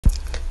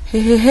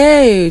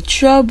Hey,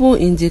 trouble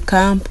in the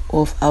camp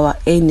of our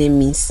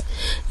enemies.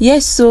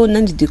 Yes, so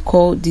now they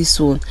call this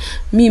one.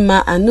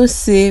 I know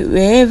say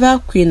wherever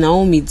Queen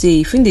Naomi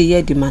dey, if they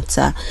hear the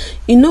matter,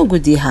 you know go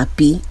dey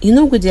happy.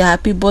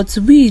 But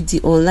we the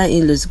online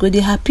in-laws go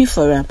dey happy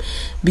for them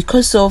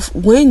because of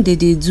when they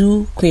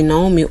do Queen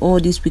Naomi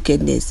all this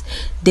wickedness,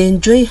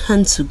 then join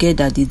hands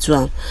together they do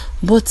am.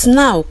 But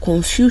now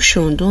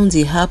confusion don't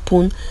they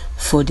happen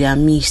for their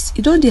midst.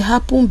 It don't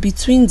happen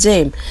between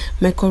them,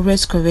 my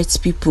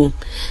correct people.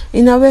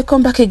 And now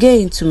welcome back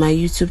again to my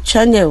YouTube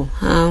channel.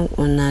 How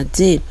on a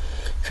day?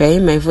 If you're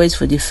hearing my voice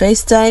for the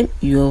first time,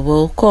 you're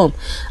welcome.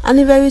 And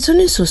if you're a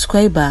returning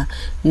subscriber,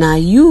 now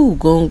you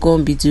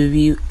gon' be the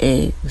real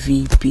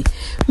MVP.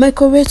 My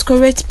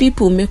correct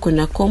people, make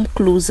una come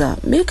closer.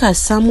 Make a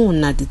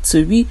summon na the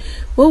tori.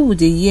 What would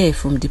they hear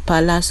from the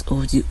palace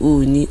of the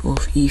Ooni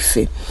of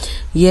Ife?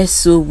 Yes,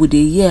 so would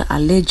they hear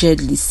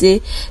allegedly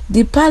say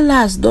the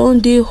palace don't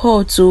dey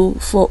hot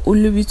for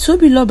Olori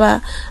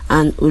Tobiloba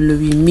and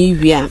Olori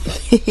Mariam.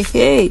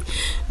 Hey,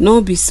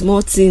 no be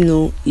small thing,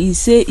 no. He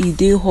say he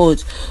dey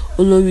hot.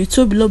 Olori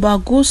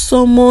Tobiloba go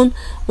summon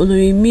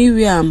Olori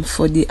Mariam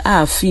for the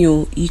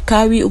afio. He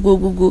carry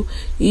ogogogo.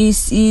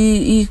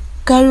 He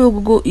carry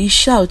ogogo. He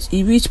shout.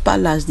 He reach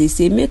palace. They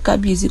say make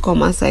Kabiyesi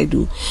come outside.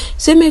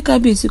 Say make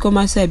Kabiyesi come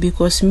outside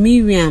because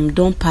Mariam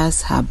don't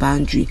pass her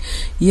boundary.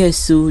 Yes,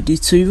 so the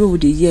tori of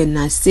the year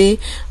now say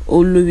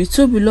Olori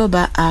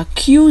Tobiloba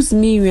accuse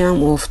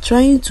Mariam of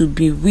trying to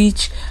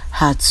bewitch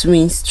her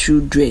twins'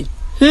 children.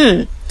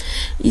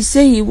 He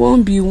say he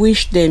won't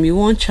bewitch them. He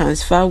won't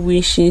transfer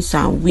wishings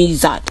and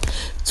wizard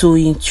to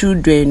his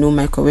children. No,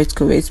 my correct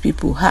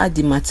people. How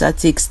the matter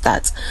take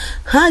start?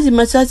 Where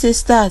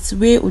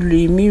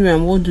Olori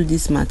Mariam won't do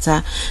this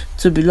matter.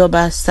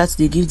 Tobiloba start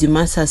to give the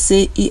matter.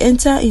 Say he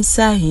enter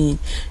inside him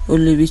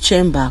Olori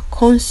chamber.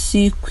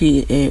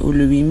 Consequently,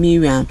 Olori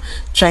Mariam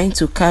trying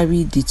to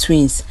carry the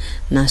twins.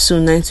 Now so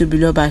now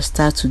Tobiloba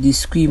start to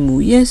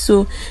scream. Yes,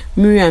 so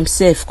Mariam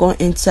self can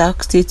enter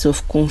state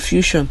of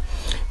confusion.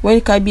 When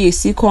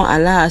Kabiyesi come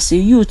allow her say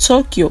you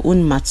talk your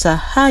own matter,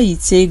 how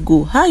it take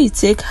go, how it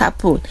take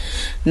happen.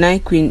 Now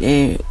Queen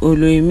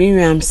Olori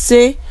Mariam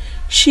say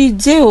she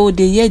dey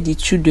they hear the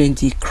children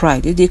they cry.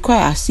 They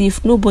cry as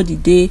if nobody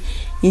dey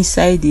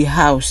inside the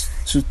house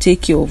to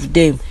take care of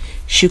them.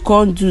 She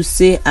can't do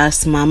say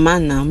as mama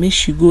now, make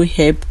she go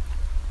help.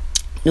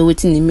 No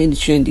waiting, they made the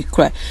children they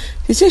cry.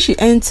 She said she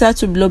entered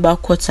to Tobiloba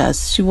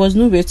quarters. She was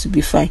nowhere to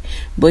be found,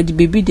 but the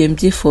baby them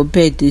dey for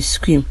bed they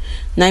scream.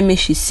 Now may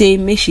she say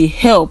may she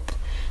help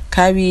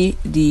carry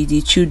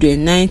the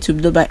children. Now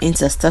Tobiloba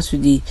enter start to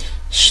the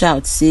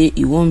shout say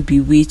he won't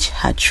bewitch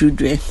her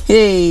children.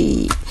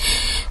 Hey,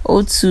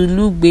 to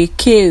look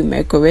beke,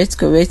 my correct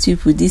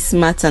people. This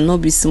matter not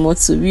be small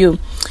to real.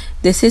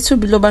 They say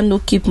Tobiloba no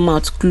keep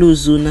mouth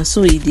closed. Now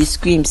so he dey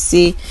scream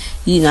say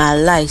he na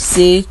lie.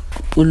 Say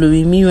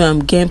Olori Mariam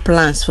get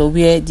plans for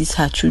where these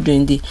her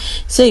children dey.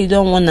 Say you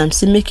don't want them.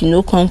 Say make you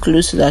no come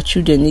close to her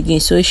children again.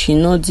 So she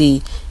know the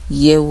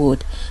year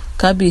word.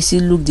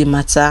 Kabiyesi look the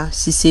matter.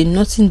 She say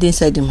nothing dey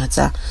inside the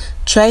matter.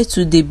 Try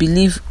to they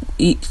believe.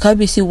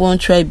 Kabiyesi won't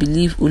try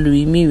believe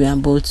Olori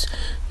Mariam, but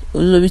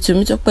Olori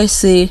Tobiloba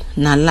say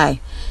na lie.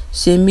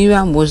 Say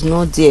Mariam was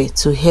not there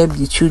to help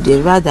the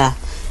children. Rather,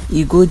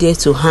 he go there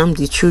to harm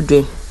the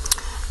children.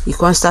 He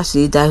can't start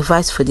to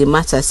divert for the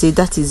matter. Say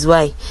that is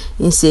why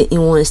he say he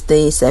won't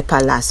stay inside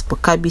palace.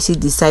 But Kabiyesi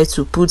decide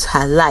to put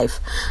her life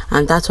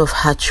and that of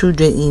her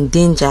children in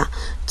danger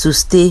to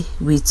stay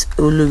with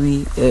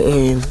Olori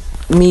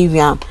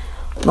Mariam.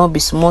 Not be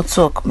small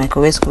talk, my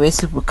correct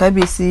people.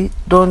 Kabiyesi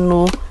don't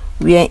know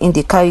where in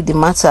the carry the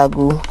matter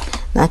go.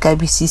 Now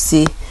Kabiyesi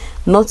say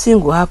nothing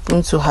will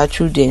happen to her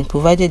children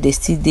provided they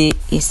still dey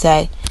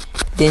inside.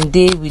 Then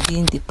they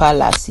within the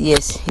palace.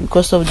 Yes,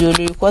 because of the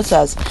Olori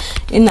quarters,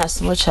 in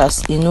as much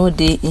as you know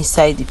they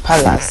inside the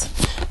palace,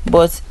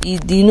 but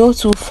it did not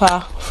too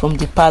far from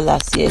the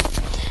palace yet.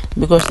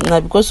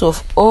 Because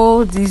of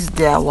all this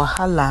their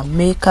wahala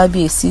make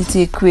Kabiyesi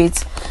take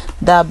create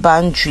that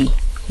boundary.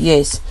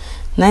 Yes,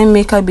 now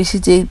make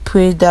Kabiyesi take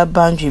create that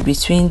boundary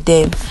between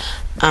them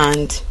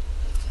and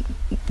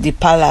the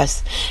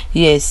palace.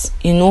 Yes,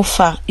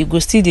 far you go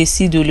still they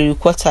see the Olori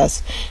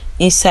quarters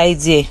inside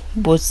there,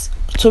 but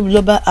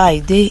Tobiloba eye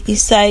they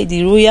inside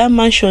the royal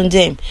mansion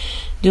them.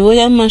 The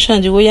royal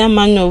mansion, the royal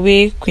manor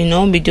where Queen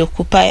Naomi dey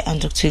occupy and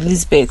Dr.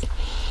 Elizabeth.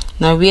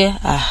 Now where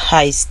her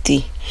eyes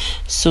stay.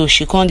 So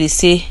she can't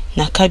say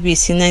na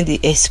Kabiyesi na dey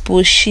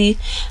expose she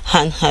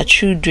and her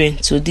children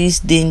to this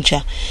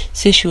danger.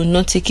 Say she will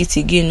not take it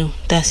again.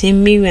 That say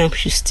Mariam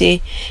should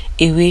stay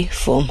away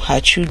from her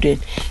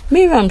children.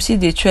 Mariam see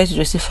they try to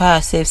justify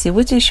herself. Say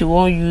what if she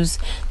won't use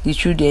the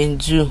children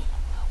do?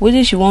 What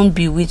if she won't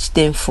bewitch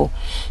them for?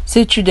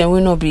 Say children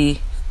will not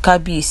be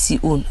Kabiyesi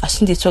own. I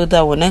think they talk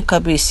that one. And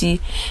Kabiyesi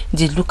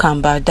they look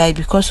and bad die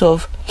because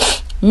of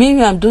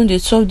Mariam. Don't they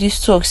talk this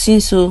talk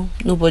since so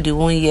nobody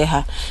won't hear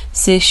her.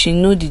 Say she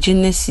know the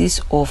genesis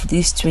of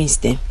these twins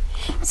them.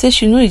 Say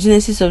she know the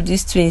genesis of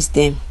these twins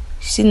them.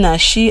 See now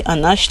she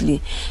and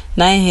Ashley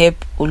na help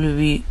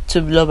Olori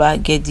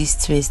Tobiloba get these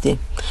twins them.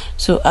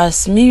 So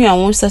as Mariam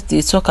wants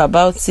to talk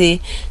about say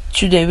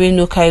children wey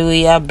no carry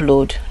royal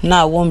blood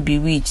now won't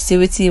bewitched, say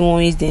wetin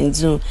won use dem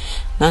do,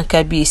 na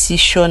Kabiyesi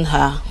shun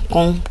her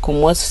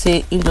come out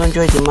say he don't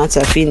join the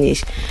matter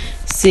finish,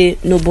 say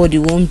nobody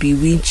won't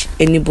bewitch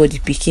anybody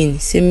pikin,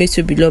 say make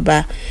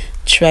Tobiloba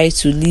try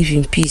to live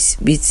in peace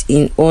with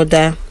in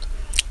other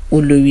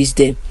Oloris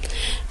them.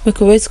 But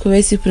correct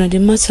people, na the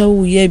matter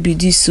who hear be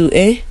this so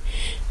and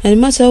the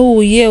matter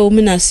who hear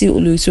women and see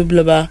Olori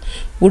Tobiloba,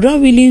 we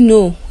don't really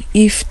know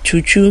if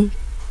true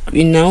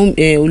NAOMI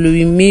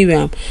Olori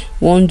Mariam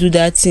won't do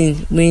that thing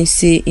when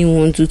say he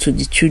won't do to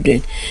the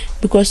children,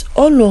 because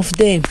all of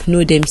them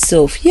know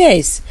themselves.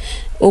 Yes,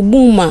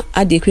 Ogbuma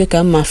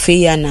adekweka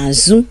mafeya na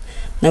zu.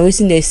 Now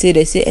wetin they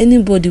say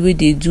anybody wey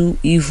they do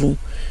evil,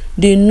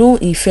 they know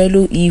in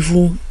fellow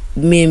evil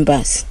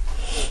members.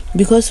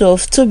 Because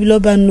of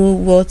Tobiloba know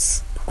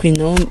what Queen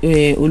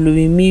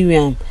Olori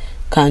Mariam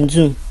can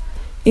do.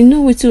 You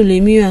know what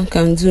Olori Mariam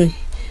can do.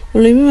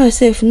 Olori Mariam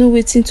herself know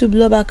wetin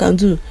Tobiloba can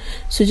do.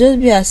 So just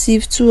be as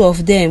if two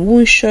of them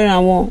won't sure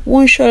and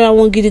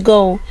one get it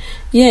go.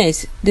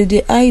 Yes,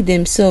 they hide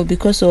themselves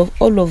because of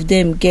all of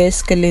them get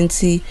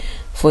skeleton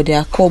for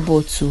their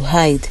cupboard to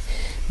hide.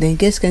 Then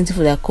get skeleton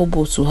for their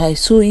cupboard to hide.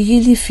 So it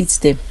really fits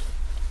them.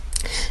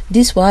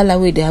 This wahala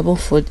wey they happen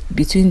for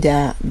between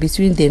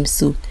them,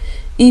 so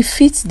it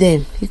fits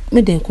them.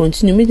 Make them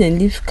continue, make them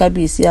leave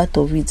Kabiyesi out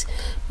of it,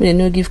 make them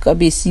not give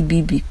Kabiyesi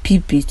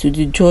PP to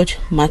the judge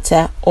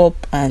matter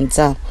up and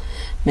down.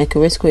 My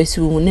correct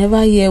question, we will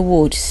never hear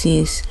word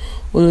since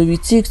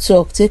Olori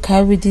TikTok take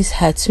carry these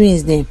her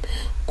twins them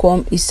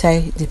come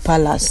inside the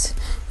palace.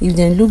 If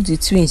they look the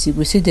twins, you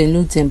go say they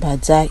look them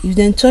bad eye. If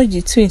they touch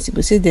the twins, you go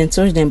say they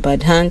touch them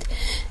bad hand.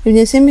 If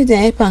they say me they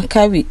help and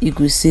carry, you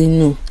go say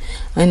no.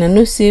 And I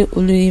know say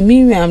Olori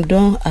Mariam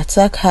don't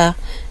attack her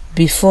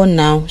before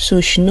now,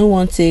 so she no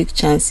want take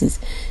chances.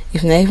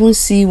 If I even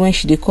see when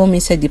she dey come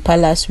inside the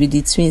palace with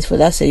the twins for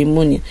that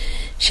ceremony,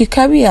 she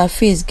carry her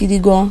face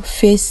gidigon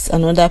face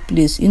another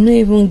place. You no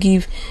even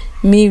give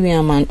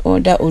Mariam and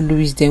other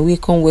Oloris them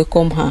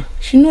welcome her.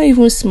 She no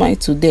even smile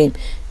to them.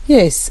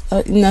 Yes,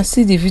 I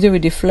see the video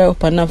with the fly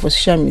up and down for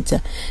social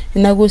media,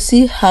 and I go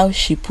see how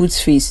she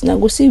puts face, and I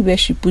go see where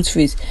she puts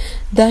face.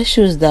 That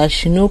shows that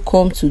she no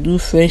come to do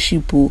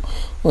friendship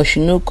or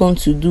she no come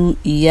to do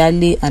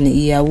iyale and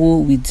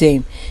iyawo with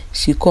them.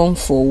 She come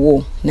for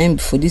war. Then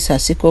before this her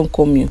second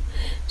coming.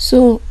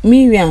 So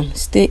Mariam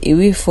stay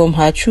away from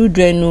her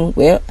children.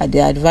 Well, I dey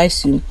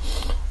advise you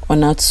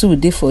on her two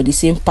dey for the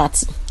same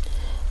party.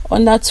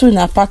 On that two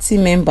na party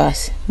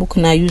members, book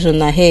na use on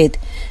her head.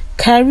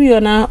 Carry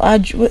on our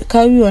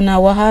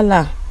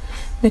wahala.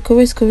 Make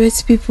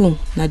correct people.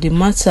 Now the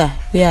matter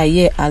where I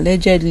hear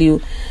allegedly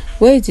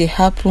where it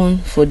happen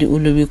for the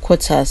Olori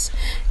quarters.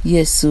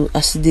 Yes, so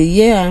as the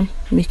year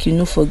make you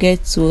no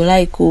forget to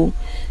like,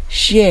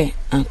 share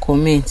and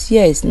comment.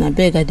 Yes, na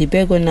beg at the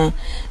beg on now.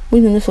 We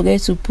don't forget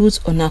to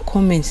put on our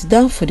comments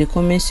down for the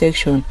comment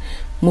section.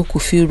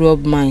 Moku feel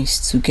rub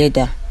minds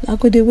together. I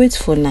go dey wait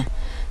for now.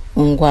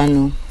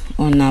 Ongwano.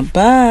 Ona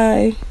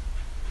bye.